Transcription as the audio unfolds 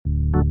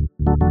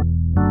Hello,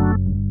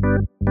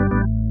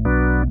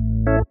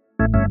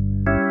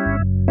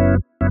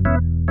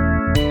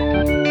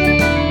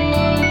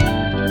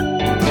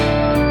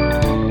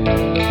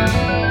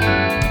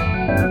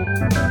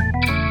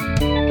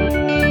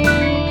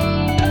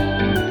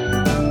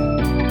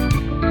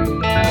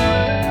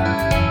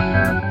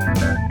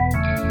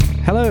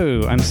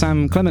 I'm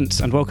Sam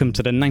Clements, and welcome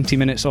to the 90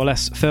 Minutes or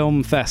Less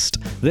Film Fest.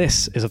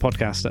 This is a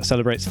podcast that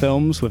celebrates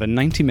films with a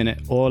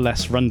 90-minute or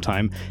less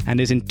runtime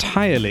and is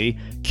entirely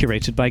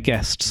curated by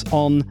guests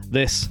on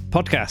this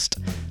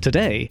podcast.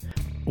 Today,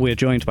 we're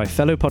joined by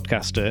fellow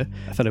podcaster,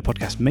 a fellow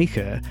podcast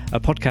maker, a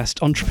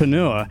podcast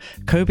entrepreneur,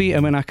 Kobe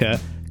Omenaka,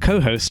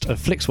 co-host of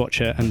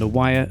FlixWatcher and the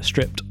Wire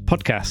Stripped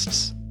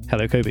podcasts.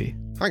 Hello, Kobe.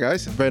 Hi,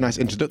 guys. Very nice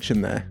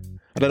introduction there.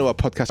 I don't know what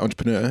podcast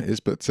entrepreneur is,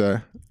 but...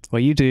 Well,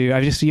 you do. You're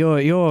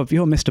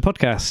Mr.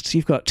 Podcast.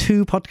 You've got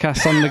 2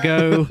 podcasts on the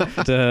go.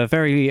 The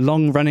very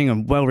long-running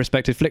and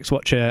well-respected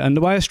FlixWatcher, and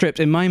The Wire Stripped,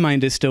 in my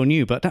mind, is still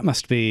new, but that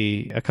must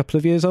be a couple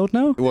of years old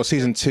now. Well,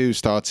 season 2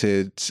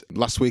 started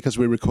last week as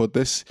we record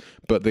this,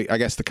 but I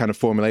guess the kind of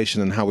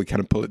formulation and how we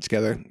kind of pull it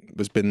together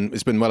it's been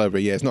well over a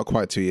year. It's not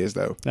quite 2 years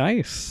though.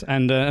 Nice,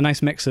 and a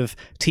nice mix of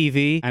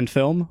TV and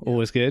film.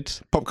 Always good.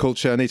 Pop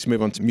culture. I need to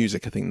move on to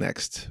music, I think,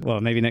 next. Well,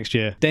 maybe next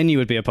year. Then you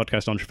would be a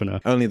podcast entrepreneur.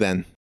 Only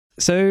then.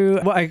 So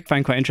what I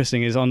find quite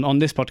interesting is on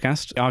this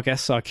podcast, our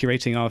guests are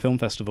curating our film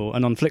festival,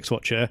 and on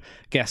FlixWatcher,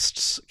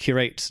 guests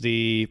curate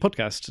the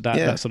podcast,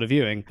 that sort of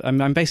viewing. I'm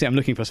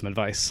looking for some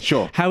advice.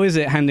 Sure. How is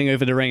it handing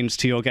over the reins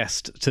to your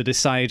guest to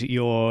decide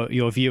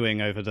your viewing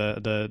over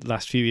the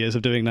last few years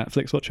of doing that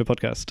FlixWatcher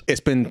podcast?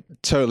 It's been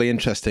totally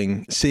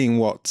interesting seeing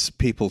what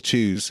people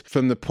choose.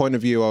 From the point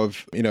of view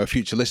of, a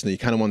future listener, you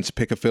kind of want to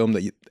pick a film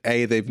that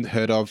they've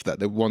heard of, that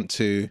they want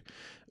to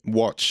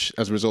watch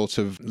as a result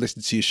of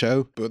listening to your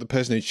show. But the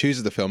person who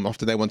chooses the film,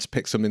 often they want to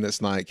pick something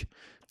that's like,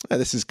 oh,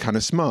 this is kind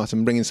of smart,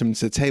 and bringing something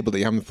to the table that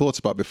you haven't thought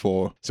about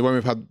before. So when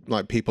we've had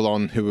like people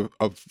on who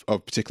are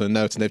of particular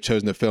note and they've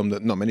chosen a film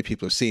that not many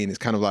people have seen, it's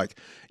kind of like,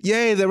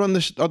 yay, they're on the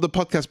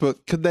podcast,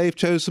 but could they have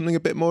chosen something a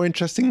bit more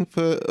interesting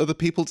for other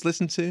people to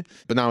listen to?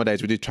 But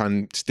nowadays we do try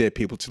and steer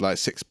people to like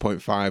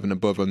 6.5 and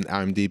above on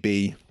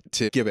IMDb,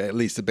 to give it at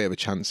least a bit of a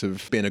chance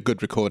of being a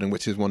good recording,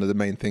 which is one of the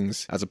main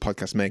things as a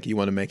podcast maker. You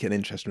want to make it an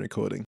interesting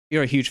recording.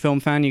 You're a huge film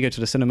fan. You go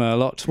to the cinema a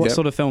lot. What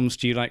sort of films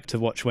do you like to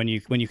watch when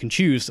you can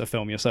choose a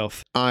film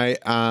yourself? I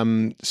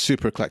am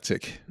super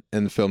eclectic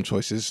in film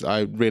choices.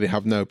 I really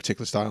have no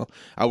particular style.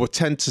 I would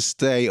tend to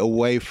stay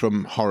away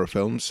from horror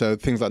films. So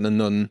things like The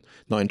Nun,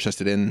 not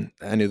interested in.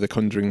 Any of the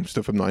Conjuring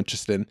stuff, I'm not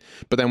interested in.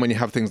 But then when you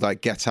have things like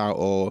Get Out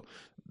or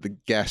The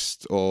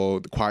Guest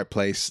or The Quiet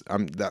Place,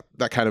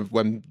 that kind of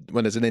when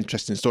there's an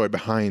interesting story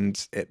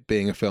behind it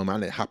being a film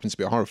and it happens to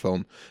be a horror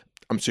film,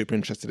 I'm super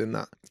interested in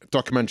that.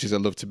 Documentaries I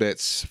love to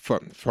bits.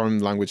 Foreign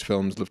language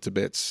films love to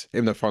bits.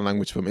 Even though foreign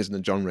language film isn't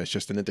a genre, it's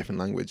just in a different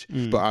language.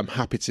 But I'm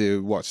happy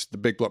to watch the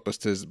big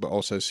blockbusters, but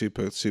also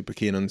super, super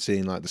keen on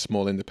seeing like the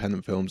small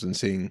independent films and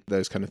seeing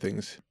those kind of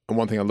things. And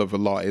one thing I love a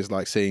lot is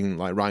like seeing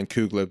like Ryan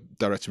Coogler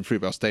directing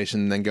Fruitvale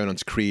Station, and then going on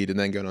to Creed, and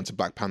then going on to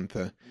Black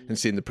Panther, and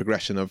seeing the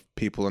progression of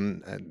people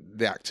and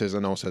the actors,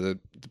 and also the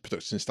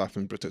production staff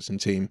and production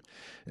team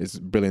is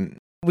brilliant.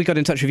 We got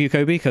in touch with you,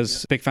 Kobe,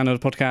 because big fan of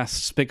the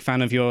podcasts, big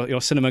fan of your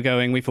cinema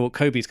going. We thought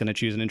Kobe's going to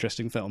choose an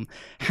interesting film.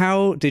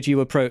 How did you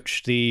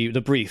approach the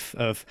brief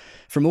of,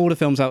 from all the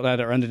films out there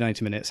that are under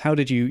 90 minutes, how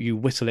did you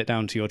whittle it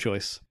down to your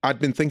choice? I'd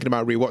been thinking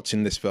about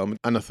rewatching this film,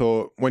 and I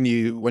thought, when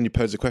you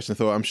posed the question, I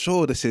thought, I'm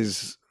sure this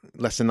is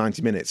less than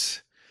 90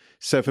 minutes.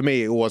 So for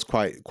me, it was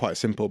quite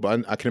simple,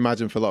 but I can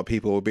imagine for a lot of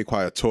people it would be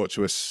quite a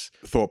tortuous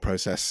thought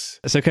process.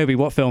 So Kobe,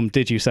 what film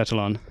did you settle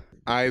on?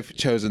 I've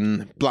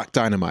chosen Black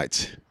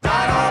Dynamite.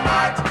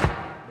 Dynamite!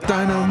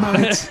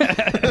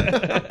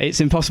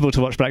 It's impossible to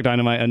watch Black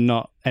Dynamite and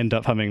not end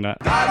up humming that.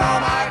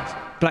 Dynamite!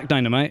 Black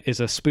Dynamite is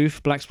a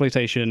spoof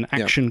blaxploitation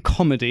action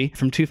comedy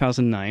from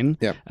 2009,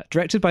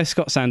 directed by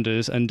Scott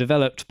Sanders and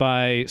developed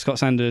by Scott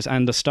Sanders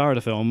and the star of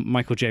the film,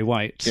 Michael J.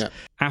 White.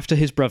 After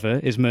his brother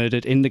is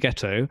murdered in the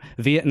ghetto,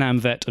 Vietnam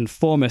vet and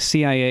former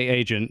CIA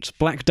agent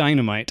Black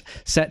Dynamite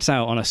sets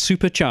out on a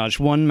supercharged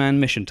one-man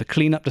mission to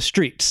clean up the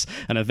streets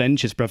and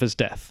avenge his brother's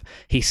death.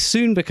 He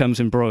soon becomes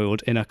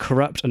embroiled in a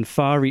corrupt and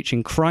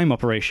far-reaching crime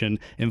operation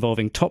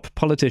involving top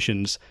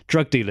politicians,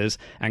 drug dealers,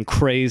 and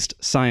crazed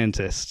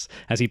scientists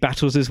as he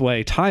battles his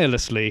way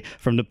tirelessly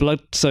from the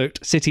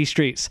blood-soaked city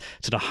streets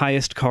to the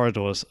highest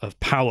corridors of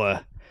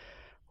power.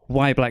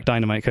 Why Black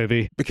Dynamite,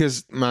 Kobe?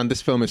 Because, man,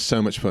 this film is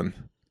so much fun.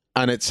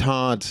 And it's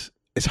hard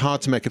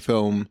to make a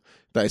film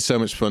that is so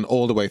much fun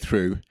all the way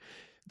through.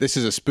 This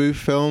is a spoof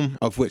film,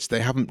 of which they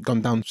haven't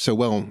gone down so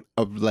well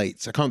of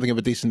late. I can't think of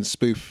a decent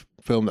spoof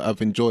film that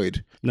I've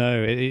enjoyed.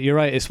 No, you're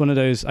right. It's one of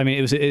those. I mean,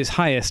 it was its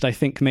highest, I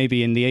think,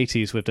 maybe in the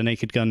 80s with the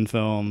Naked Gun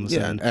films.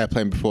 Yeah, and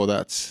Airplane before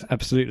that.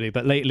 Absolutely.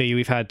 But lately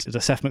we've had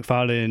the Seth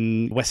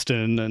MacFarlane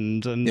Western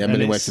and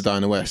Million Ways to Die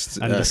in the West.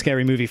 And the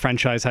Scary Movie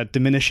franchise had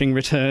diminishing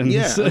returns.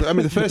 Yeah, I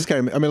mean, the first Scary...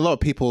 I mean, a lot of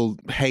people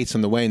hate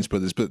on the Wayans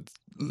brothers, but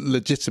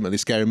legitimately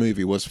scary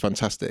movie was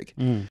fantastic.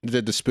 They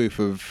did the spoof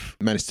of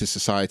Menace to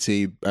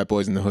Society,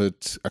 Boys in the Hood.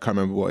 I can't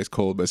remember what it's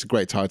called, but it's a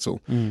great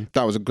title.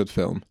 That was a good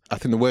film. I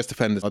think the worst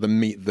offenders are the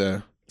Meet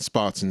the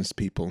Spartans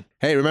people.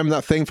 Hey, remember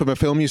that thing from a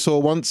film you saw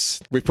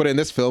once? We put it in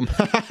this film.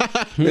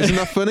 Isn't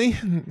that funny?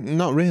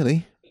 Not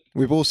really.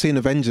 We've all seen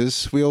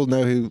Avengers. We all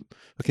know who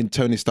fucking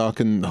Tony Stark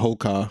and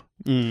Hulk are.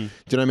 Do you know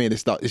what I mean?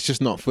 It's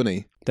just not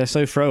funny. They're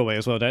so throwaway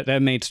as well. They're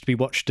made to be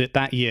watched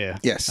that year.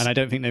 Yes. And I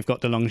don't think they've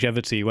got the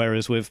longevity.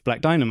 Whereas with Black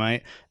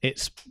Dynamite,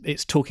 it's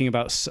talking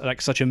about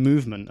like such a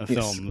movement of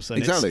films. And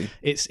exactly.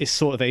 It's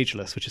sort of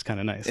ageless, which is kind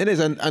of nice. It is.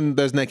 And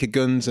there's Naked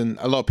Guns, and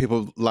a lot of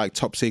people like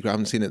Top Secret. I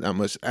haven't seen it that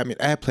much. I mean,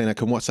 Airplane, I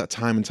can watch that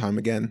time and time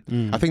again.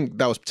 I think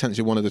that was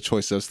potentially one of the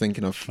choices I was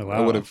thinking of. Oh,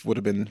 wow. I would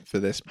have been for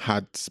this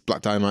had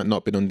Black Dynamite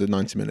not been under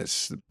 90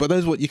 minutes. But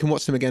those what you can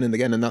watch them again and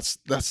again, and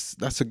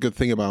that's a good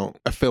thing about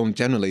a film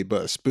generally.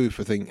 But a spoof,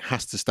 I think,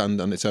 has to stand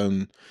on its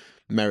own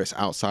merits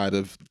outside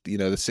of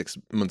the 6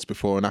 months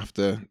before and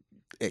after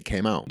it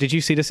came out. Did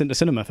you see this in the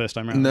cinema first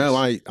time around? No,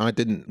 I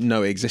didn't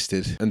know it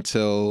existed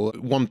until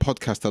one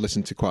podcast I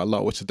listened to quite a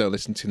lot, which I don't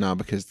listen to now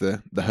because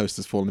the host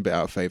has fallen a bit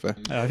out of favour.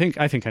 I think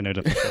I know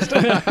the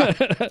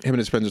podcast. Him and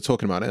his friends were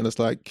talking about it, and it's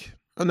like,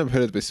 I've never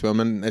heard of this film,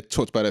 and they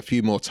talked about it a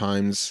few more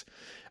times.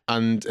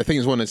 And I think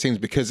it's one of the things,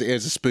 because it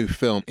is a spoof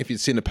film, if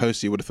you'd seen the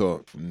poster, you would have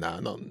thought, nah,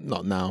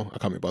 not now, I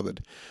can't be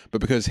bothered. But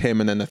because him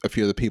and then a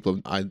few other people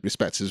I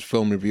respect as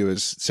film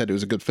reviewers said it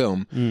was a good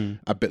film,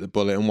 I bit the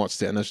bullet and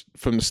watched it. And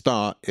from the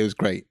start, it was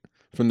great.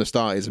 From the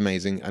start, it's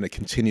amazing, and it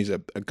continues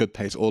at a good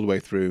pace all the way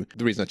through.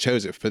 The reason I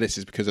chose it for this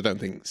is because I don't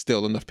think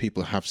still enough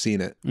people have seen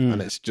it.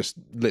 And it's just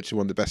literally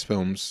one of the best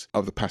films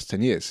of the past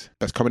 10 years.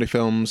 Best comedy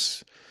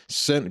films.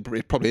 Certainly,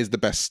 it probably is the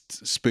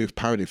best spoof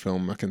parody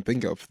film I can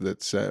think of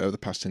that's over the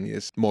past 10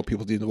 years. More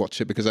people need to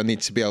watch it because I need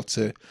to be able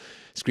to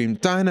scream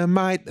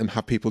dynamite and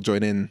have people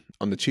join in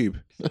on the tube.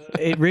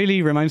 It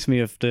really reminds me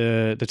of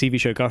the TV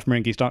show Garth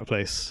Marenghi's Dark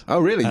Place. Oh,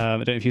 really? I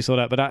don't know if you saw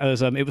that, but that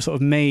was it was sort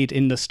of made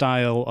in the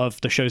style of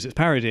the shows it's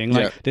parodying.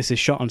 Like this is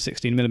shot on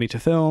 16mm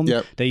film.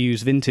 They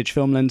use vintage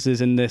film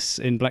lenses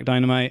in Black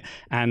Dynamite,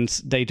 and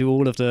they do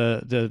all of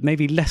the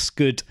maybe less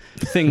good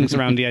things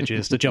around the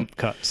edges, the jump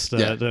cuts,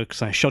 the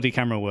kind of shoddy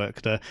camera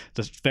work, the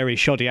very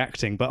shoddy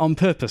acting, but on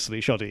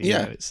purposely shoddy.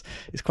 Yeah, it's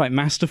quite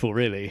masterful,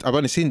 really. I've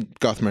only seen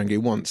Garth Marenghi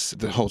once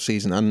the whole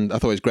season, and I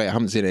thought it was great. I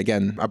haven't seen it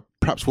again. I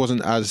perhaps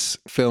wasn't as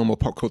film or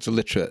pop culture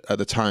literate at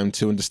the time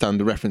to understand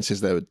the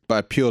references there, but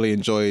I purely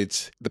enjoyed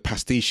the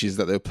pastiches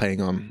that they were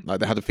playing on.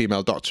 Like, they had a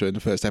female doctor in the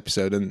first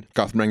episode, and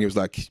Garth Marenghi was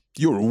like,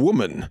 "You're a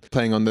woman,"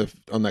 playing on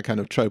that kind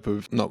of trope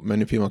of not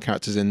many female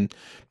characters in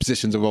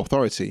positions of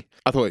authority.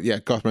 I thought,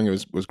 Garth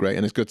Marenghi was great,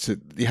 and it's good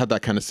you had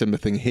that kind of similar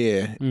thing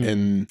here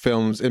in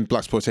films, in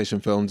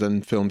blaxploitation films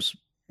and films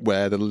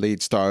where the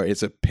lead star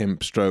is a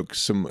pimp stroke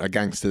a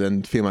gangster,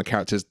 then female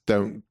characters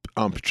aren't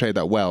portrayed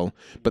that well,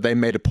 but they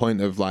made a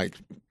point of like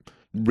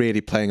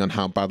really playing on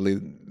how badly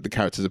the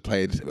characters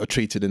are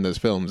treated in those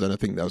films, and I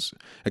think that was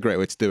a great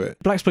way to do it.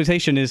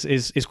 Blaxploitation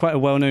is quite a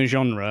well-known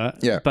genre,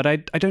 but I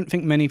don't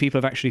think many people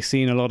have actually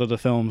seen a lot of the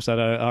films that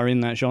are in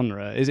that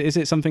genre. Is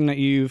it something that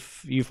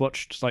you've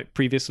watched like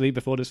previously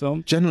before this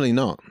film? Generally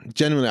not.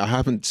 Generally,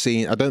 I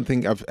don't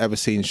think I've ever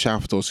seen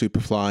Shaft or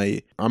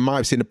Superfly. I might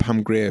have seen a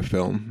Pam Grier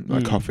film,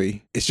 like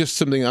Coffee. It's just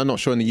something I'm not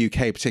sure in the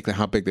UK particularly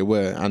how big they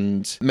were,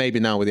 and maybe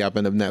now with the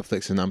advent of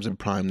Netflix and Amazon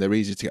Prime, they're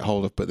easy to get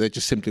hold of, but they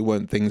just simply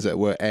weren't things that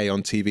were A,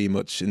 on TV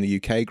much in the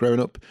UK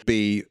growing up,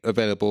 B,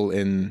 available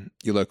in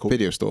your local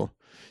video store.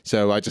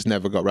 So I just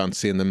never got around to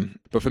seeing them.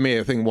 But for me,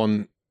 I think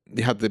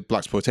you had the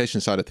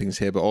blaxploitation side of things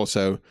here, but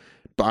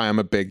I am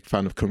a big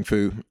fan of kung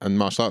fu and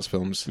martial arts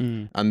films,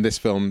 and this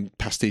film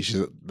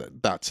pastiches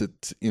that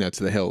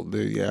to the hilt.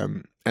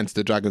 The Enter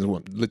the Dragon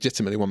is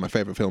legitimately one of my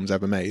favorite films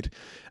ever made,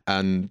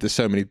 and there's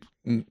so many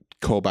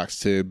callbacks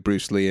to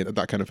Bruce Lee and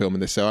that kind of film in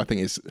this. So I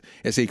think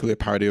it's equally a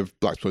parody of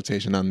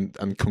blaxploitation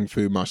and kung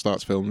fu martial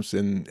arts films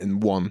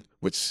in one,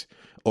 which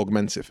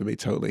augments it for me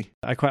totally.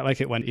 I quite like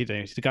it when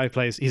the guy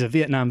he's a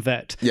Vietnam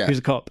vet who's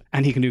a cop,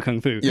 and he can do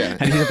kung fu,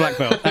 and he's a black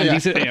belt, and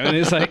and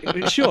it's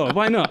like, sure,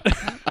 why not?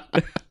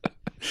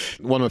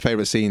 One of my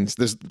favourite scenes,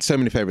 there's so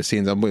many favourite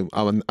scenes,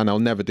 and I'll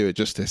never do it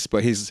justice,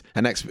 but he's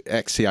an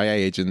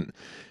ex-CIA agent,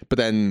 but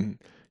then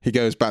he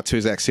goes back to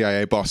his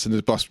ex-CIA boss, and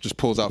his boss just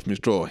pulls out from his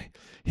drawer,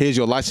 "Here's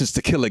your license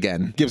to kill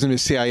again." Gives him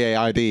his CIA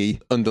ID,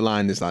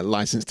 underlined is like,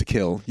 license to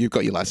kill. You've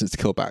got your license to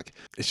kill back.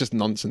 It's just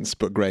nonsense,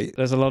 but great.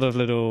 There's a lot of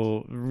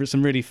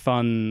some really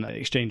fun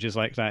exchanges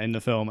like that in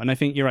the film. And I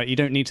think you're right. You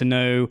don't need to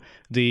know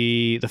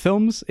the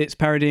films it's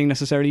parodying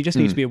necessarily. You just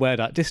need to be aware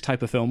that this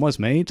type of film was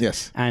made.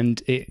 Yes.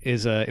 And it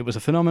was a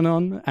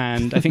phenomenon.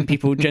 And I think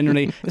people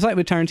generally, it's like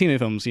with Tarantino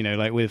films,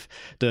 like with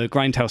the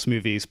Grindhouse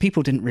movies,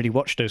 people didn't really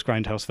watch those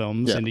Grindhouse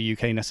films in the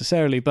UK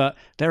necessarily, but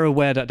they're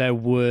aware that there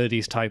were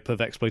these type of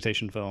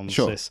exploitation films,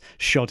 this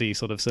shoddy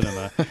sort of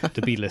cinema,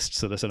 the B-list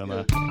sort of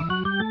cinema.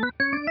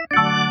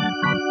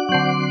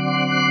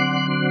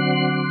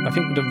 I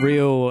think the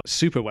real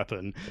super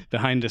weapon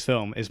behind this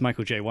film is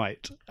Michael Jai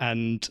White,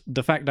 and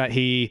the fact that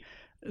he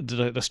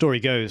the story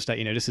goes that,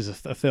 this is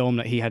a film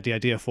that he had the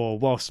idea for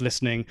whilst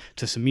listening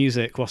to some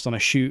music, whilst on a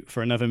shoot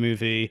for another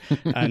movie.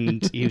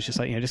 And he was just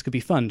like, this could be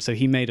fun. So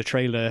he made a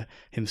trailer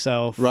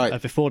himself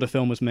before the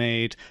film was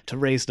made to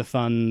raise the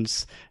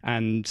funds.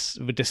 And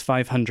with this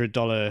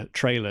 $500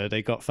 trailer,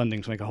 they got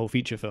funding to make a whole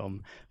feature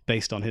film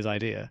based on his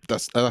idea.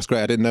 That's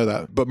great. I didn't know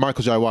that. But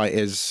Michael Jai White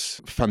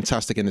is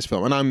fantastic in this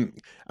film. And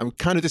I'm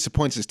kind of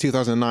disappointed. It's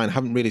 2009. I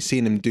haven't really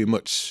seen him do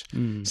much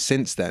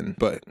since then.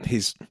 But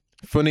he's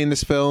funny in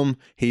this film.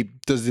 He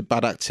does the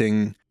bad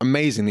acting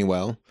amazingly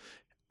well.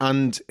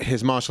 And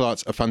his martial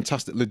arts are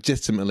fantastic,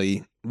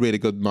 legitimately really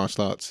good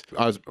martial arts.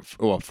 I was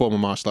a former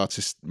martial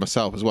artist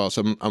myself as well.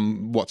 So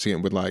I'm watching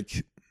it with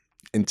like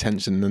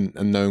intention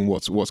and knowing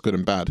what's good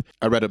and bad.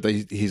 I read up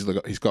that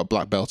he's got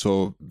black belt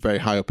or very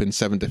high up in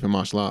 7 different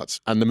martial arts,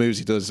 and the moves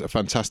he does are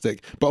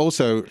fantastic. But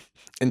also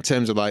in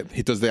terms of like,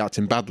 he does the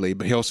acting badly,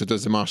 but he also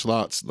does the martial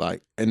arts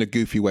like in a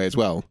goofy way as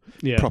well,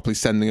 properly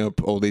sending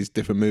up all these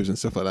different moves and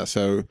stuff like that.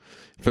 So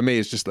for me,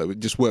 it's just like, it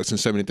just works on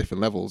so many different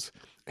levels.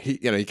 He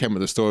came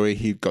with the story,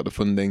 he got the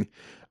funding.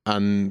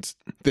 And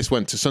this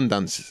went to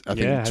Sundance, I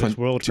think. Yeah, had its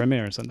world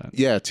premiere in Sundance.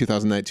 Yeah,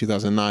 2008,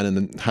 2009, and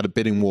then had a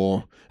bidding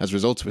war as a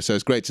result of it. So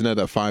it's great to know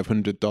that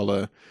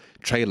 $500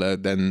 trailer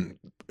then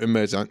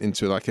emerged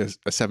into like a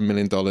 $7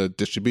 million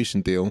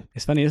distribution deal.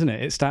 It's funny, isn't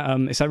it? It's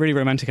that really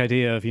romantic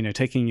idea of,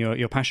 taking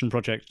your passion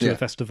project to a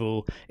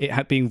festival,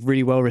 it being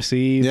really well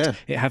received,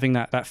 it having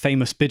that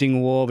famous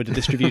bidding war with the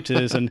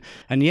distributors and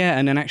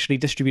then actually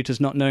distributors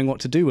not knowing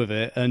what to do with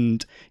it.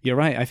 And you're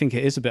right, I think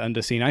it is a bit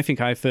underseen. I think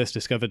I first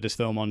discovered this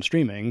film on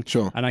streaming,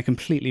 and I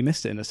completely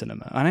missed it in the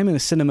cinema. And I'm a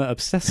cinema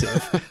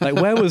obsessive. Like,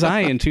 where was I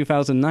in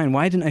 2009?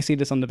 Why didn't I see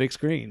this on the big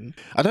screen?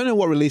 I don't know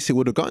what release it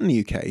would have got in the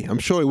UK. I'm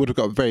sure it would have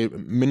got a very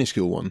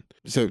minuscule one.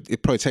 So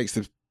it probably takes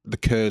the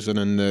Curzon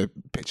and the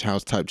Picture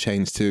House type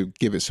chains to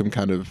give it some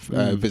kind of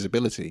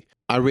visibility.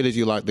 I really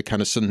do like the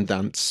kind of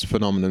Sundance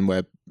phenomenon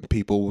where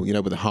people,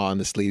 with the heart on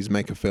the sleeves,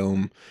 make a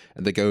film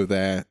and they go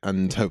there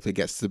and hopefully it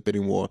gets to the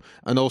bidding war.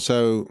 And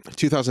also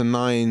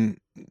 2009,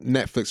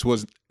 Netflix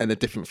was in a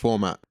different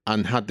format,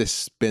 and had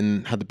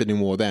the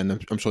bidding war then,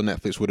 I'm sure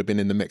Netflix would have been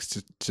in the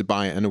mix to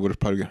buy it, and it would have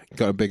probably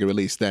got a bigger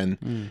release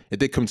then. It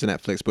did come to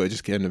Netflix, but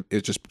it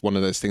was just one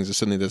of those things that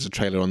suddenly there's a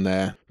trailer on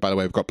there. By the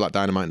way, we've got Black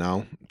Dynamite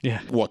now. Yeah,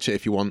 watch it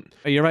if you want.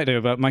 You're right though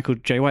about Michael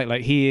Jai White.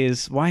 Like,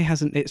 why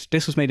hasn't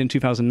this was made in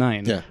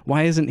 2009? Yeah.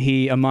 Why isn't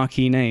he a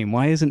marquee name?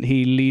 Why isn't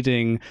he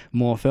leading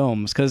more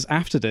films? Because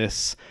after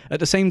this, at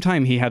the same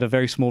time, he had a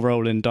very small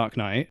role in Dark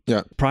Knight.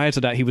 Yeah. Prior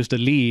to that, he was the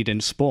lead in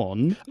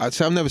Spawn.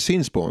 I've never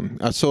seen Spawn.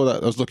 I saw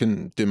that. I was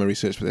doing my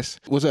research for this.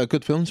 Was it a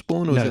good film,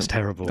 Spawn? Or no, it's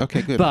terrible.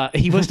 Okay, good. But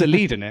he was the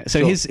lead in it.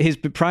 So his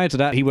prior to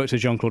that, he worked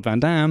with Jean-Claude Van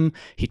Damme.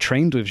 He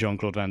trained with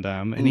Jean-Claude Van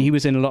Damme, and he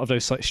was in a lot of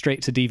those like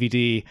straight to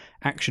DVD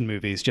action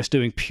movies, just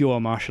doing pure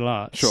martial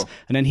arts. Sure.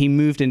 And then he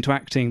moved into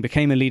acting,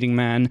 became a leading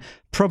man.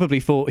 Probably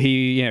thought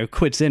he,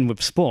 quids in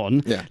with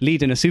Spawn,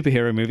 leading a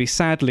superhero movie.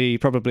 Sadly,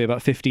 probably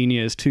about 15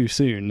 years too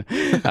soon,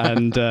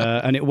 and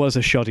it was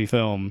a shoddy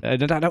film.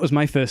 That was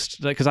my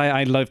first, because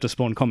I loved the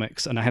Spawn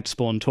comics and I had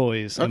Spawn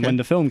toys. And when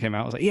the film came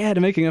out, I was like, they're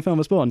making a film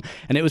of Spawn,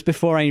 and it was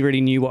before I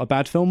really knew what a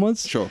bad film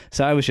was. Sure.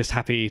 So I was just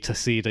happy to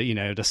see that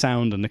the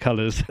sound and the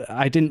colors.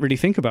 I didn't really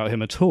think about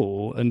him at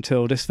all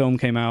until this film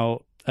came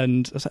out,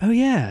 and I was like, oh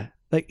yeah.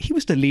 Like, he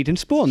was the lead in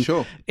Spawn.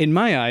 Sure. In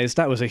my eyes,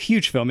 that was a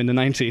huge film in the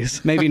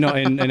 90s. Maybe not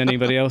in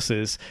anybody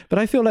else's. But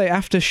I feel like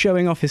after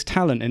showing off his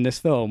talent in this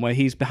film, where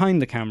he's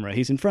behind the camera,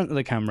 he's in front of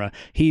the camera,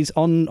 he's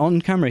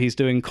on camera, he's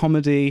doing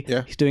comedy,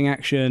 he's doing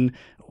action,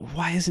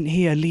 why isn't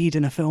he a lead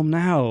in a film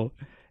now?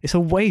 It's a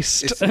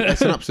waste. It's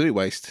an absolute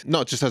waste.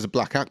 Not just as a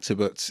black actor,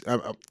 but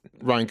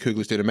Ryan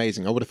Coogler's doing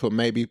amazing. I would have thought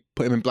maybe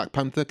put him in Black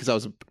Panther, because that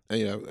was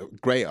a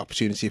great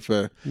opportunity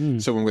for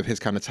someone with his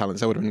kind of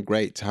talents. That would have been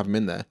great to have him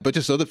in there. But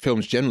just other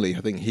films generally,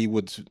 I think he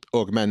would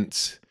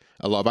augment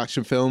a lot of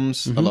action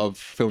films, a lot of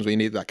films where you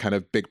need that kind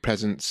of big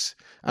presence.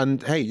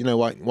 And hey,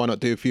 why not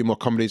do a few more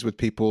comedies with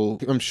people?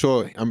 I'm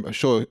sure Adam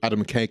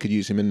McKay could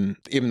use him in,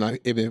 even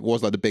if it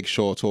was like The Big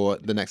Short or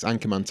the next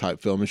Anchorman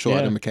type film. I'm sure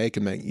Adam McKay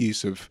can make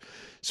use of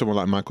someone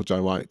like Michael Jai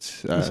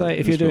White. It's like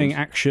if you're doing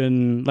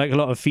action, like a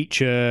lot of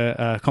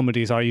feature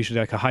comedies are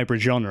usually like a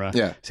hybrid genre.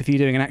 Yeah. So if you're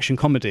doing an action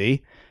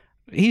comedy,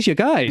 he's your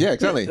guy. Yeah,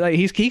 exactly. Like,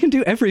 he can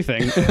do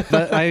everything.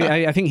 But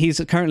I think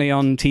he's currently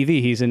on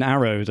TV. He's in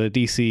Arrow, the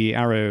DC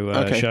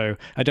Arrow show.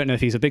 I don't know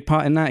if he's a big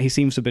part in that. He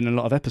seems to have been in a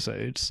lot of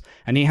episodes.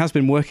 And he has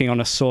been working on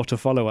a sort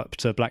of follow-up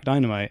to Black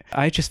Dynamite.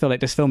 I just feel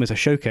like this film is a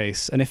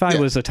showcase. And if I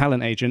was a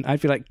talent agent,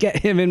 I'd be like, get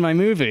him in my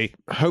movie.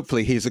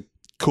 Hopefully he's a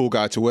cool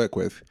guy to work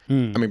with. I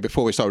mean,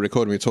 before we started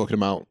recording, we were talking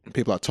about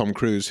people like Tom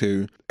Cruise,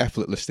 who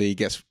effortlessly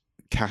gets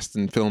cast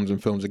in films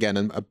and films again.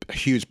 And a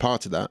huge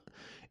part of that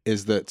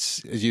is that,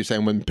 as you were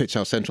saying, when Picture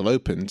House Central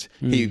opened,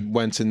 he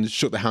went and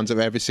shook the hands of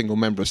every single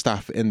member of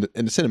staff in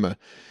the cinema.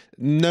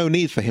 No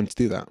need for him to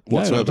do that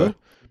whatsoever. No.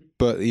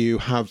 But you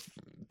have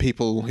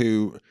people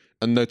who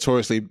are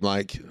notoriously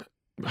like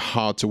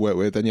hard to work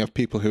with, and you have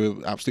people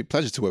who are absolute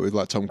pleasure to work with,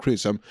 like Tom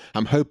Cruise. So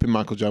I'm hoping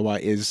Michael Jai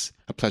White is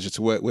a pleasure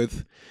to work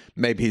with.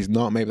 Maybe he's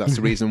not. Maybe that's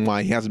the reason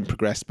why he hasn't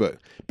progressed. But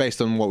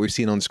based on what we've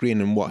seen on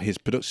screen and what his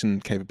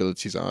production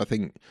capabilities are, I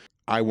think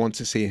I want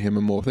to see him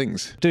in more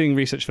things. Doing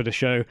research for the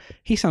show,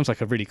 he sounds like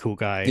a really cool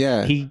guy.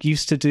 Yeah. He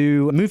used to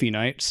do movie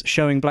nights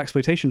showing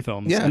blaxploitation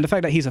films. Yeah. And the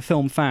fact that he's a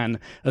film fan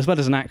as well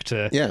as an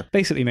actor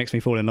basically makes me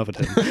fall in love with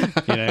him.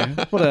 You know,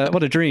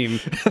 what a dream.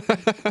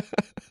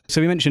 So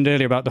we mentioned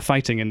earlier about the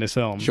fighting in this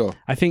film. Sure.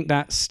 I think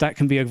that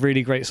can be a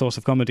really great source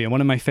of comedy. And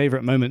one of my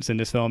favourite moments in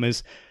this film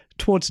is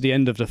towards the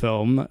end of the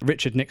film,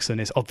 Richard Nixon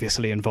is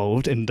obviously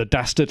involved in the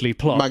dastardly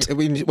plot.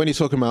 When you're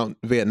talking about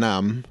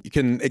Vietnam, you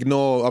can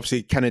ignore,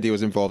 obviously, Kennedy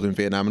was involved in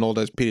Vietnam and all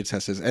those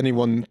predecessors.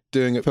 Anyone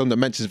doing a film that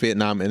mentions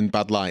Vietnam in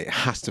bad light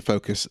has to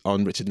focus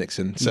on Richard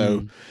Nixon.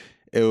 So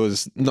it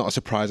was not a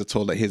surprise at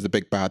all that he's the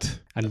big bad.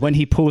 And when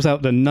he pulls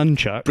out the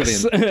nunchucks...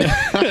 Brilliant.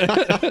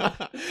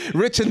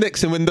 Richard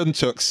Nixon with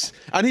nunchucks.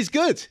 And he's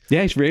good.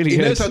 Yeah, he's really good. He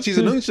knows how to use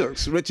the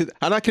nunchucks. Richard,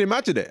 and I can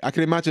imagine it. I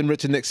can imagine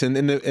Richard Nixon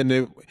in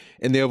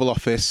the Oval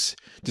Office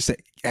just say,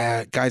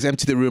 guys,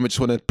 empty the room. I just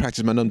want to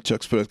practice my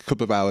nunchucks for a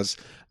couple of hours.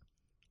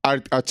 I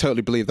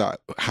totally believe that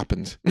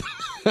happened.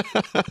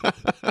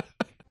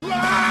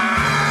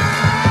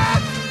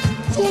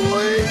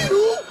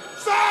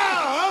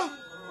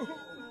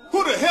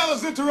 Who the hell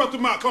has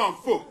interrupted my kung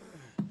fu?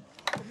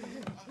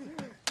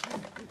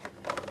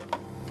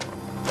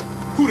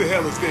 Who the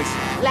hell is this?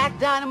 Black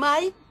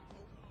Dynamite?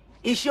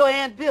 It's your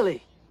Aunt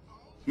Billy.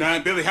 Now,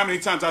 Aunt Billy, how many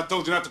times I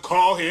told you not to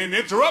call here and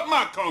interrupt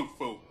my kung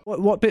fu?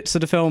 What bits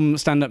of the film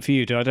stand up for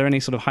you? Are there any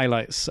sort of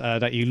highlights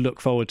that you look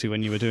forward to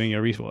when you were doing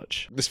your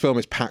rewatch? This film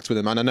is packed with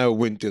them, and I know I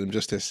wouldn't do them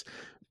justice.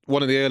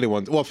 One of the early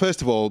ones. Well,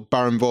 first of all,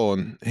 Baron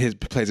Vaughn,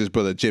 plays his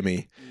brother,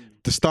 Jimmy.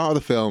 The start of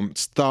the film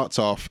starts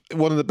off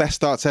one of the best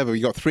starts ever.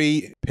 You got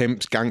three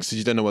pimps, gangsters,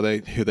 you don't know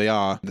who they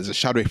are. There's a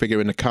shadowy figure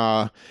in the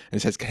car and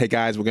it says, hey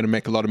guys, we're going to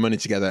make a lot of money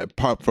together,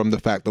 apart from the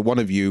fact that one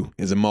of you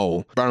is a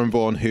mole. Baron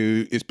Vaughn,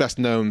 who is best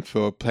known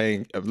for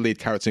playing a lead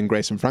character in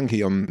Grace and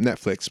Frankie on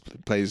Netflix,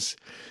 plays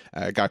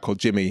a guy called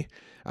Jimmy,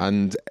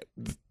 and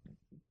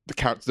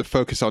the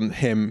focus on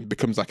him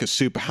becomes like a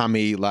super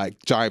hammy, like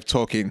jive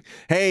talking,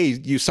 hey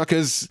you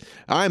suckers,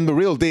 I'm the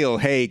real deal,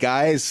 hey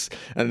guys,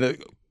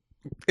 and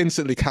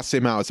instantly casts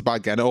him out as a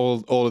bad guy, and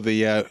all of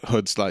the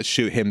hoods like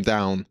shoot him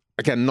down.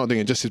 Again, not doing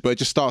it justice, but it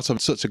just starts on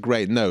such a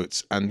great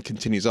note and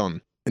continues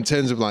on. In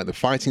terms of like the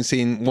fighting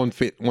scene, one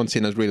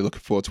scene I was really looking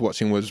forward to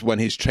watching was when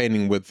he's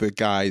training with the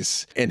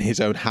guys in his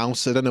own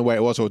house. I don't know where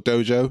it was, or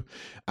dojo,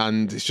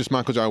 and it's just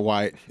Michael Jai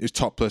White who's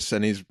topless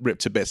and he's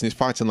ripped to bits, and he's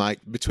fighting like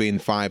between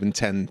 5 and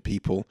 10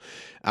 people.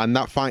 And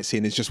that fight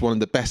scene is just one of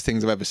the best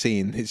things I've ever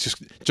seen. It's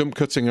just jump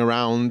cutting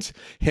around,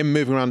 him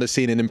moving around the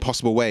scene in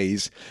impossible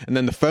ways, and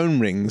then the phone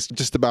rings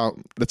just about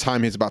the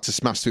time he's about to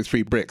smash through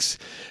 3 bricks.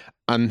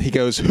 And he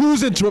goes,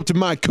 who's interrupted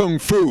my kung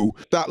fu?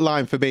 That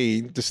line for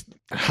me just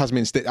has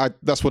me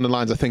that's one of the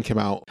lines I think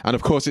about. And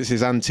of course, it's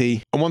his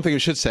auntie. And one thing I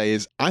should say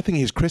is, I think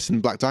he's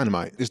christened Black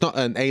Dynamite. It's not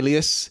an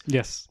alias.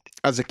 Yes.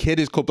 As a kid,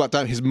 he's called Black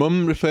Dynamite. His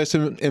mum refers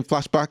to him in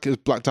flashback as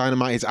Black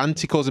Dynamite. His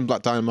auntie calls him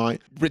Black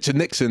Dynamite. Richard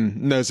Nixon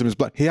knows him as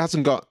Black. He's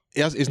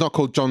not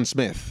called John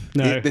Smith.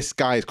 No. This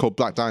guy is called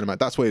Black Dynamite.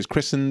 That's what he's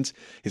christened.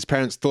 His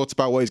parents thought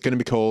about what he's going to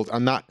be called.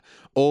 And that,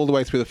 all the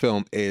way through the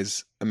film,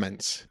 is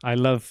immense. I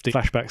love the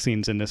flashback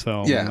scenes in this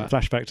film. Yeah.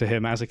 Flashback to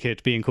him as a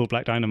kid being called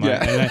Black Dynamite.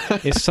 Yeah.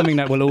 And it's something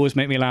that will always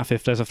make me laugh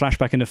if there's a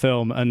flashback in the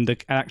film and the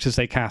actors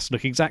they cast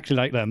look exactly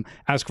like them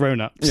as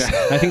grown-ups. Yeah.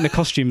 I think the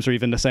costumes are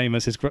even the same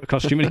as his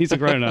costume when he's a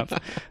grown-up.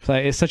 So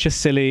it's such a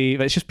silly,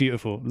 but it's just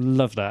beautiful.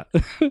 Love that.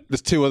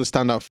 There's 2 other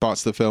standout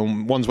parts of the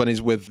film. One's when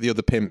he's with the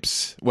other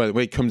pimps, where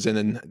he comes in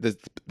and there's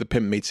the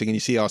pimp meeting and you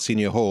see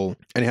Arsenio Hall,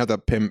 and he had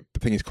that pimp, I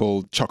think he's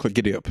called Chocolate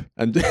Giddy Up.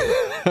 And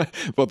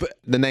well,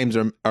 the names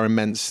are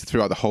immense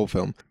throughout the whole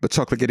film. But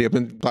Chocolate Giddy Up,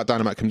 and Black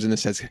Dynamite comes in and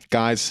says,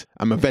 guys,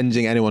 I'm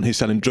avenging anyone who's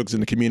selling drugs in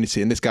the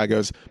community. And this guy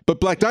goes, but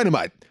Black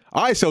Dynamite,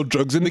 I sell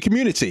drugs in the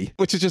community,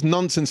 which is just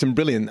nonsense and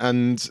brilliant.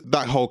 And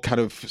that whole kind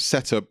of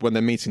setup when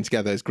they're meeting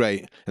together is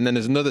great. And then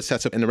there's another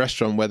setup in the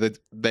restaurant where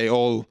they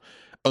all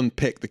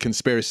unpick the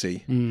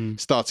conspiracy,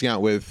 starting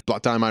out with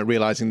Black Dynamite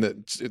realizing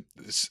that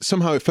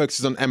somehow it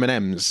focuses on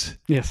M&Ms.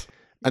 Yes.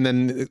 And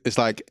then it's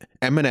like,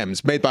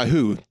 M&Ms, made by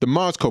who? The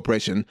Mars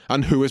Corporation.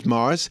 And who is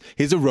Mars?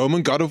 He's a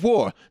Roman god of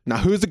war. Now,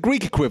 who is the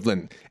Greek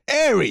equivalent?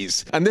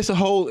 Ares. And this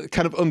whole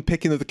kind of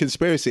unpicking of the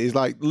conspiracy is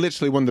like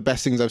literally one of the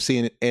best things I've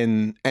seen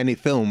in any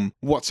film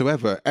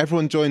whatsoever.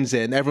 Everyone joins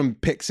in, everyone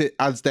picks it,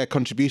 adds their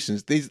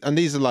contributions. These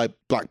are like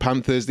Black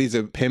Panthers, these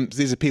are pimps,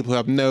 these are people who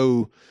have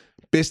no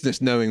business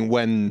knowing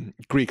when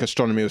Greek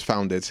astronomy was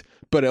founded.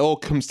 But it all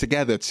comes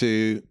together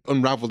to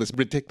unravel this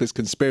ridiculous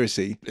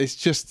conspiracy. It's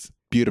just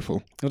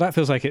beautiful. Well, that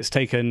feels like it's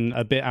taken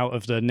a bit out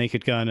of the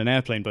Naked Gun and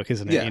Airplane book,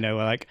 isn't it? Yeah. You know,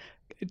 like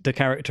the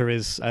character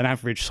is an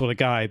average sort of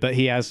guy, but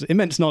he has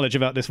immense knowledge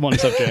about this one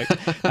subject.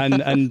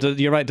 and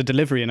you're right, the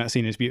delivery in that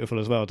scene is beautiful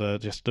as well.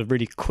 Just the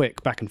really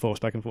quick back and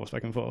forth.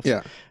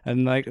 Yeah.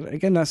 And like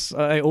again, that's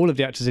all of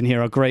the actors in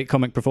here are great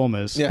comic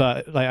performers. Yeah.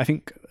 But like I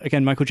think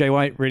again, Michael Jai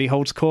White really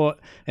holds court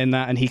in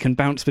that, and he can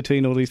bounce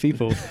between all these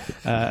people,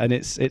 and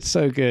it's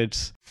so good.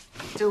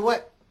 To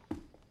what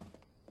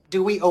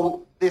do we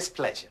owe this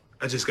pleasure?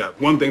 I just got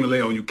one thing to lay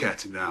on you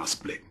cats and then I'll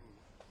split.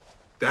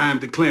 That I am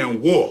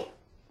declaring war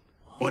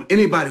on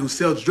anybody who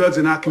sells drugs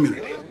in our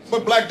community.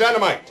 But Black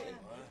Dynamite,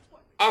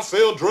 I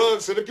sell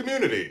drugs to the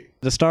community.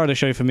 The star of the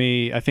show for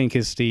me, I think,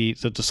 is the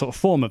sort of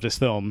form of this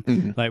film.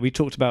 Mm-hmm. Like we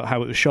talked about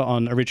how it was shot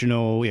on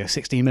original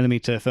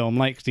 16mm film,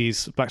 like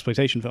these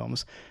blaxploitation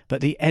films,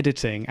 but the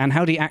editing and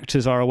how the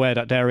actors are aware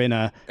that they're in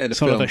a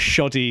sort of a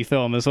shoddy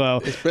film as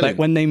well. Like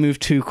when they move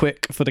too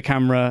quick for the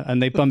camera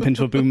and they bump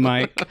into a boom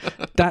mic,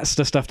 that's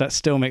the stuff that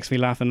still makes me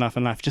laugh and laugh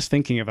and laugh just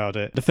thinking about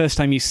it. The first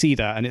time you see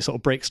that and it sort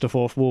of breaks the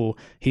fourth wall,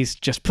 he's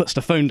just puts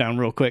the phone down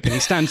real quick and he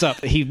stands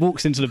up, he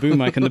walks into the boom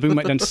mic and the boom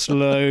mic then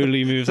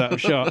slowly moves out of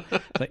shot.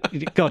 Like,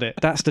 you got it.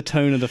 That's the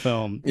tone of the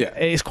film. Yeah.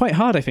 It's quite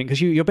hard, I think, because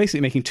you're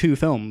basically making two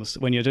films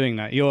when you're doing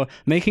that. You're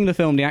making the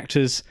film the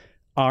actors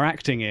are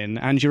acting in,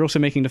 and you're also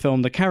making the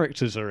film the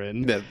characters are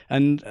in. Yeah.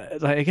 And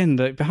again,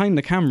 behind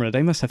the camera,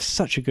 they must have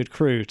such a good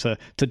crew to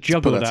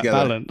juggle that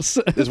balance.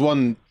 There's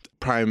one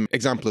prime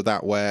example of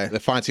that where they're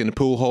fighting in a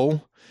pool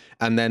hall,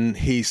 and then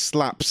he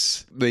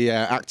slaps the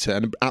actor,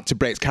 and the actor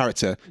breaks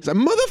character. He's like,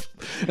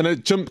 and then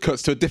it jump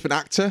cuts to a different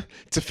actor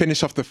to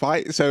finish off the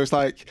fight. So it's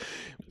like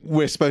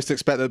we're supposed to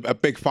expect a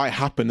big fight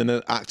happened, and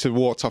an actor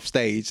walked off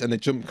stage, and they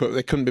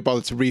couldn't be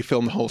bothered to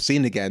refilm the whole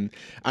scene again,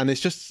 and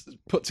it's just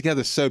put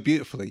together so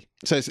beautifully.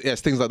 So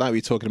it's things like that we're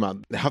talking about.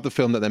 They have the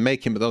film that they're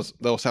making, but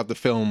they also have the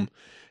film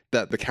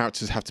that the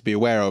characters have to be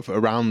aware of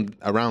around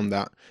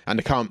that, and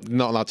they're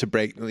not allowed to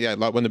break. Yeah,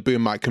 like when the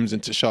boom mic comes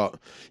into shot,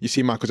 you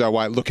see Michael Jai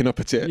White looking up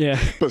at it,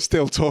 but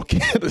still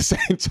talking at the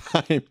same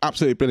time.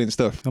 Absolutely brilliant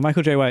stuff. Well,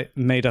 Michael Jai White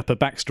made up a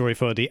backstory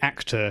for the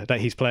actor that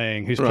he's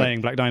playing, who's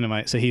playing Black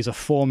Dynamite. So he's a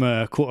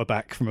former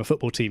quarterback from a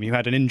football team who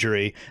had an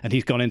injury, and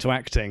he's gone into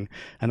acting.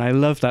 And I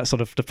love that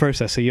sort of the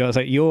process. So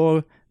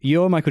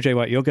you're Michael Jai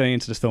White, you're going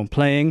into this film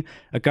playing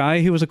a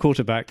guy who was a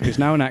quarterback, who's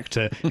now an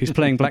actor, who's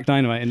playing Black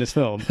Dynamite in this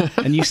film.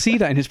 And you see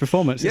that in his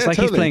performance. It's like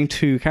totally. He's playing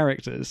two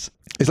characters.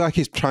 It's like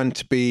he's trying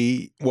to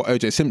be what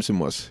O.J. Simpson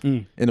was,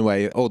 in a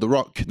way, or The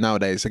Rock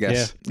nowadays, I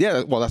guess.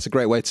 Yeah, well, that's a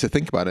great way to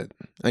think about it.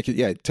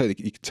 Totally.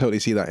 You can totally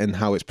see that in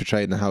how it's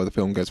portrayed and how the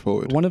film goes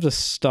forward. One of the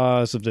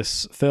stars of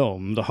this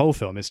film, the whole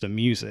film, is the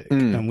music.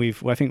 And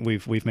I think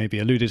we've maybe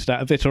alluded to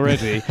that a bit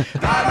already.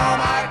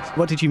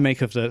 What did you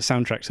make of the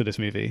soundtrack to this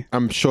movie?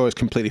 I'm sure it's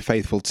completely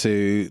faithful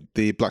to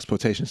the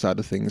blaxploitation side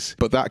of things,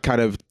 but that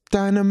kind of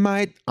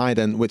dynamite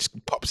ident, which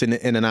pops in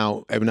and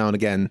out every now and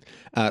again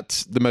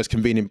at the most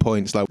convenient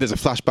points. Like there's a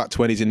flashback to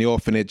when he's in the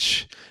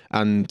orphanage,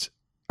 and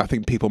I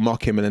think people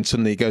mock him, and then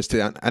suddenly he goes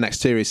to an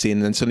exterior scene,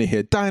 and then suddenly you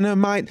hear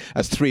dynamite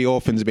as 3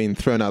 orphans are being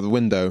thrown out the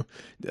window.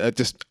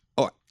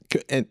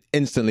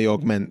 Instantly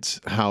augment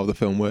how the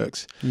film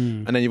works.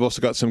 And then you've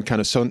also got some kind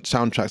of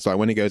soundtracks, like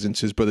when he goes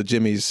into his brother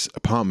Jimmy's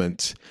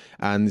apartment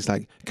and he's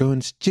like, go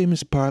into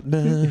Jimmy's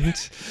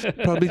apartment,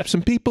 probably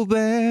some people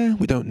there,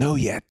 we don't know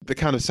yet. The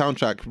kind of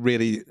soundtrack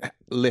really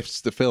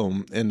lifts the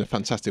film in a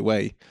fantastic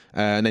way.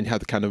 And then you have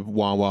the kind of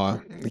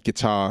wah-wah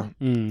guitar.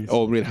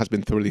 All really has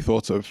been thoroughly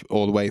thought of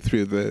all the way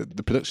through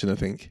the production, I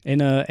think.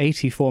 In a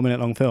 84-minute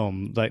long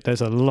film, like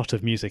there's a lot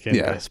of music in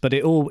this, but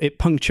it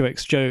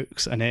punctuates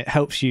jokes, and it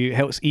helps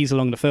ease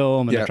along the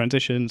film and the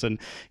transitions. And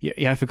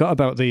I forgot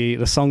about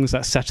the songs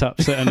that set up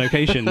certain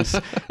locations.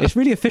 It's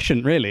really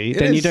efficient, really.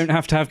 Then you don't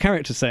have to have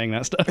characters saying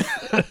that stuff.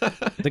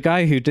 The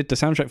guy who did the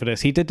soundtrack for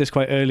this, he did this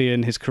quite early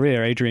in his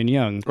career, Adrian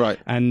Young. Right.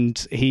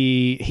 And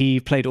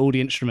he played all the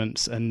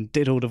instruments and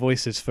did all the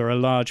voices for a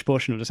large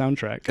portion of the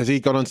soundtrack. Has he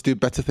gone on to do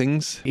better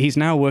things? He's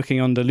now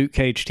working on the Luke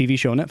Cage TV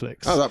show on Netflix.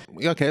 Oh,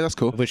 okay, that's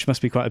cool. Which must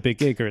be quite a big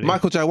gig, really.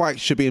 Michael Jai White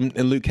should be in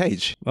Luke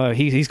Cage. Well,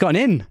 he's got an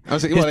in.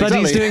 His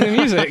buddy's exactly. doing the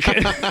music.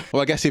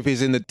 Well, I guess if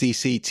he's in the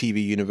DC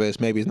TV universe,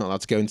 maybe he's not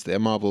allowed to go into the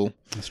Marvel.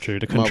 That's true.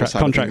 The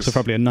contracts are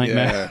probably a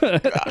nightmare. Yeah.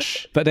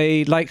 Gosh. But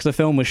the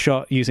film was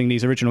shot using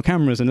these original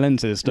cameras and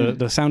lenses. The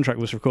soundtrack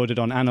was recorded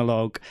on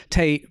analog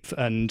tape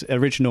and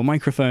original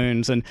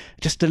microphones, and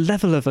just the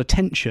level of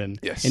attention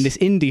in this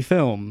indie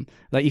film,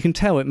 like you can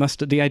tell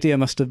the idea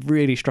must have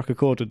really struck a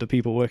chord with the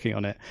people working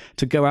on it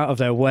to go out of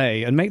their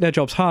way and make their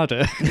jobs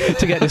harder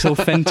to get this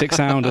authentic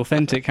sound,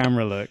 authentic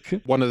camera look.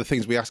 One of the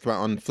things we ask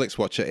about on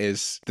Flixwatcher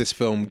is this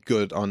film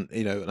good on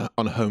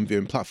a home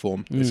viewing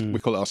platform. We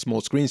call it our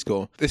small screen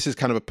score. This is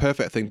kind of a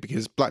perfect thing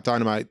because Black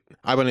Dynamite,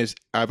 I've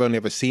only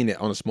ever seen it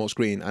on a small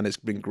screen and it's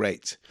been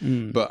great.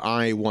 But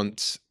I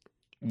want,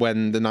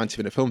 when the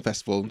 90-minute film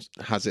festival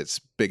has its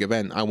big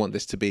event, I want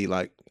this to be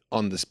like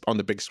on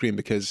the big screen,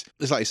 because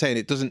it's like you're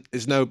saying,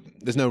 there's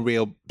no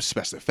real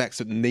special effects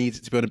that needs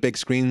it to be on a big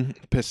screen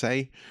per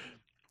se.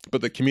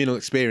 But the communal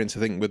experience, I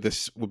think, with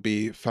this would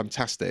be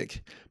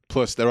fantastic.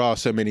 Plus, there are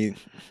so many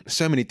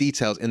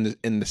details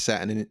in the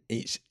set and in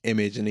each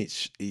image and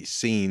each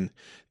scene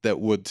that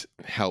would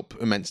help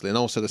immensely, and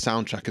also the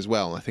soundtrack as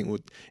well. I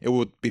think it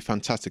would be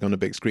fantastic on a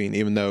big screen,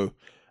 even though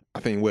I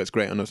think it works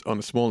great on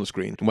a smaller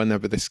screen.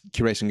 Whenever this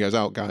curation goes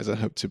out, guys, I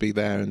hope to be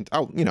there, and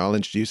I'll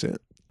introduce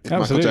it. If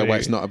Michael Jai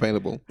White's not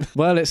available.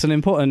 Well, it's an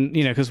important,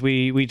 because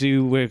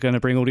we're going to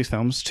bring all these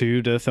films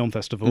to the film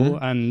festival,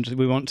 and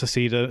we want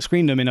to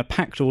screen them in a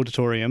packed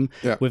auditorium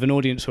with an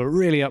audience who are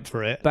really up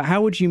for it. But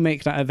how would you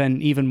make that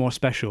event even more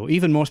special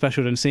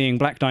than seeing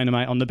Black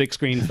Dynamite on the big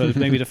screen for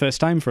maybe the first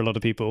time for a lot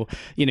of people?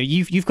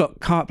 You've got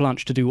carte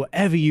blanche to do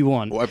whatever you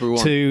want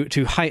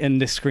to heighten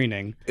this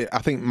screening.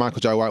 I think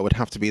Michael Jai White would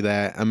have to be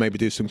there and maybe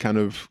do some kind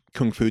of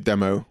kung fu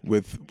demo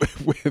with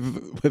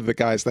the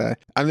guys there,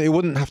 and it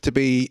wouldn't have to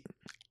be.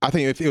 I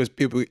think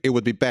it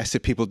would be best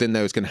if people didn't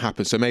know it was going to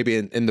happen. So maybe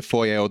in the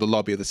foyer or the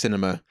lobby of the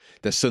cinema,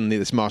 there's suddenly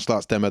this martial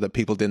arts demo that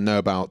people didn't know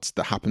about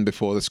that happened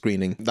before the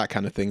screening, that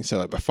kind of thing. So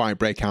like a fight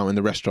break out in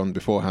the restaurant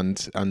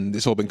beforehand, and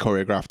it's all been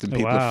choreographed, and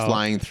people are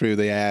flying through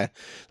the air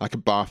like a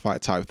bar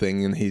fight type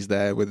thing, and he's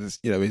there with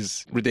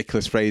his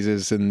ridiculous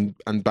phrases and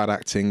bad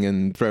acting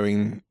and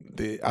throwing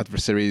the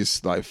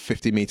adversaries like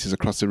 50 meters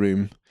across the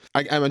room.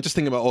 I'm just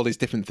thinking about all these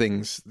different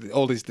things,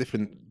 all these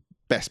different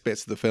best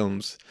bits of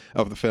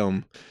the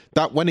film,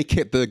 that when he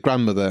kicked the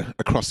grandmother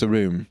across the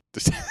room.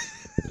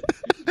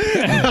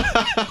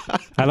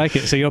 I like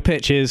it. So your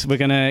pitch is we're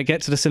going to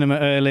get to the cinema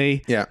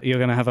early. Yeah. You're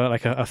going to have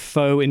a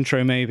faux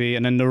intro maybe,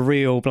 and then the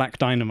real Black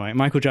Dynamite,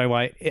 Michael Jai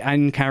White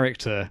in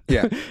character.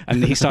 Yeah.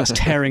 And he starts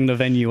tearing the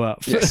venue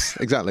up. Yes,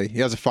 exactly. He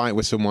has a fight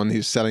with someone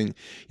who's selling,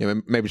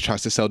 maybe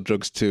tries to sell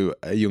drugs to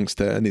a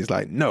youngster, and he's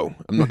like, no,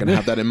 I'm not going to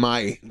have that in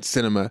my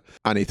cinema.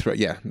 And he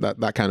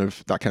that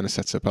kind of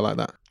sets up. I like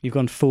that. You've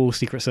gone full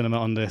secret cinema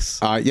on this.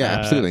 Yeah,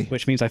 absolutely.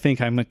 Which means I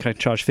think I'm going to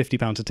charge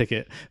 £50 a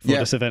ticket for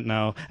this event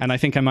now. And I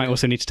think I might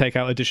also need to take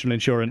out additional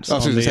insurance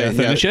on the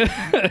furniture.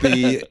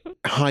 The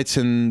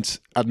heightened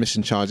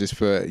admission charges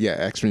for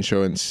extra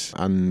insurance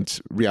and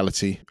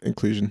reality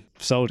inclusion.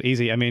 Sold.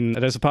 Easy. I mean,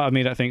 there's a part of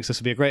me that thinks this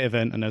will be a great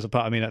event, and there's a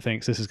part of me that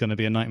thinks this is going to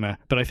be a nightmare.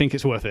 But I think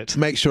it's worth it.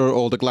 Make sure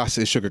all the glass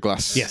is sugar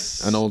glass.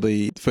 Yes. And all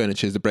the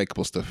furniture is the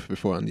breakable stuff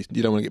beforehand.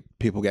 You don't want to get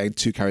people getting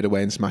too carried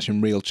away and smashing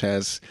real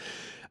chairs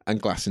and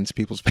glass into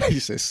people's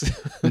faces.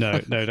 No,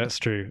 that's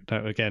true.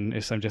 That again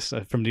is I'm just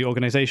from the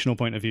organizational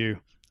point of view,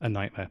 a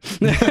nightmare.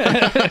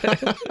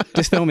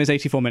 This film is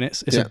 84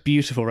 minutes. It's a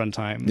beautiful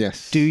runtime.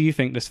 Yes. Do you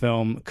think this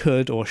film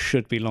could or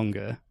should be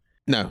longer?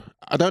 No,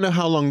 I don't know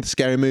how long the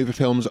scary movie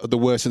films, the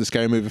worst of the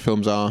scary movie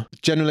films are.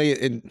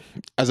 Generally,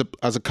 as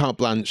a carte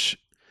blanche,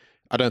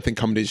 I don't think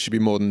comedies should be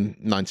more than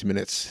 90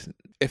 minutes.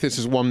 If this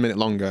is 1 minute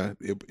longer,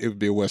 it would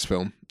be a worse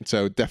film.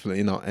 So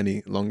definitely not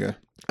any longer.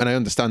 And I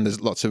understand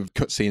there's lots of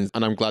cutscenes,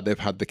 and I'm glad they've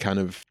had the kind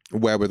of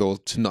wherewithal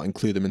to not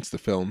include them into the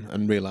film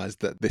and realise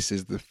that this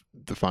is the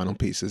final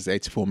piece, is the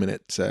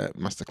 84-minute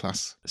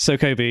masterclass. So,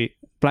 Kobe,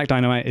 Black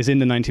Dynamite is in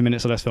the 90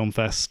 Minutes or Less Film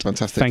Fest.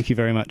 Fantastic. Thank you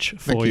very much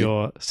for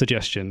your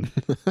suggestion.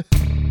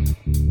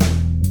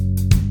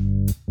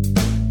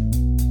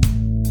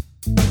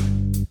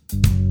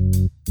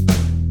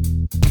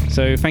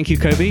 So thank you,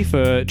 Kobe,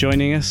 for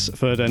joining us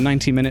for the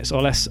 90 Minutes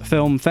or Less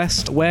Film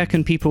Fest. Where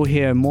can people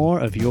hear more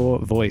of your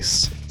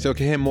voice? So you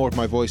can hear more of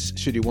my voice,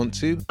 should you want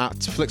to, at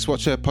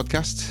FlixWatcher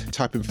Podcast.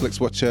 Type in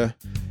FlixWatcher,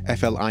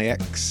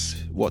 Flix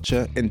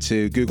Watcher,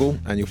 into Google,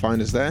 and you'll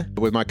find us there.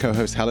 With my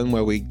co-host Helen,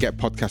 where we get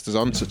podcasters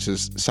on, such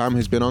as Sam,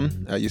 who's been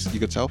on, your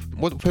good self.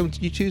 What film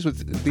did you choose?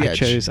 With The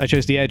Edge? I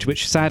chose The Edge,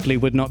 which sadly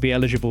would not be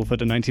eligible for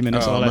the 90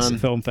 Minutes or Less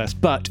Film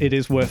Fest, but it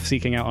is worth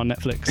seeking out on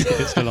Netflix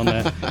if it's still on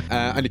there.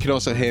 And you can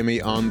also hear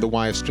me on The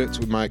Wire Stripped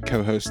with my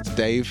co-host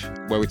Dave,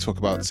 where we talk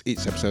about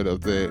each episode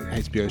of the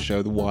HBO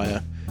show The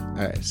Wire,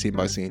 scene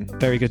by scene.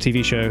 Very good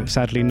TV show,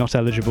 sadly not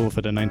eligible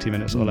for the 90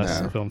 Minutes or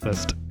Less Film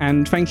Fest.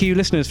 And thank you,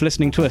 listeners, for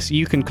listening to us.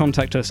 You can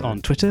contact us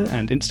on Twitter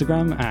and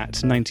Instagram at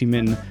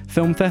 90min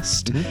Film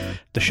Fest. Mm-hmm.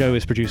 The show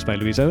is produced by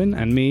Louise Owen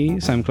and me,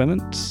 Sam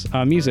Clements.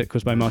 Our music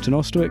was by Martin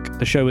Ostwick.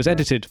 The show was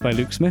edited by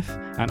Luke Smith,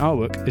 and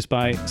artwork is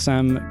by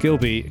Sam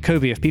Gilby.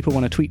 Kobe, if people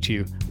want to tweet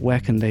you,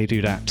 where can they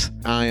do that?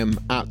 I am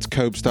at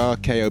Cobestar,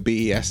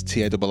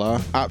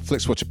 KOBESTARR, at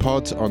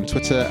FlixWatcherPod on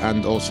Twitter,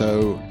 and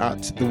also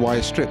at The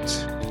Wire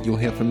Stripped. You'll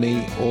hear from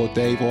me or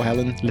Dave or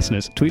Helen.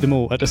 Listeners, tweet them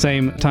all at the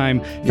same time.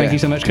 Thank you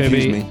so much,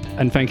 Kobe.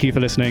 And thank you for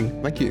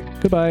listening. Thank you.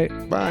 Goodbye.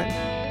 Bye.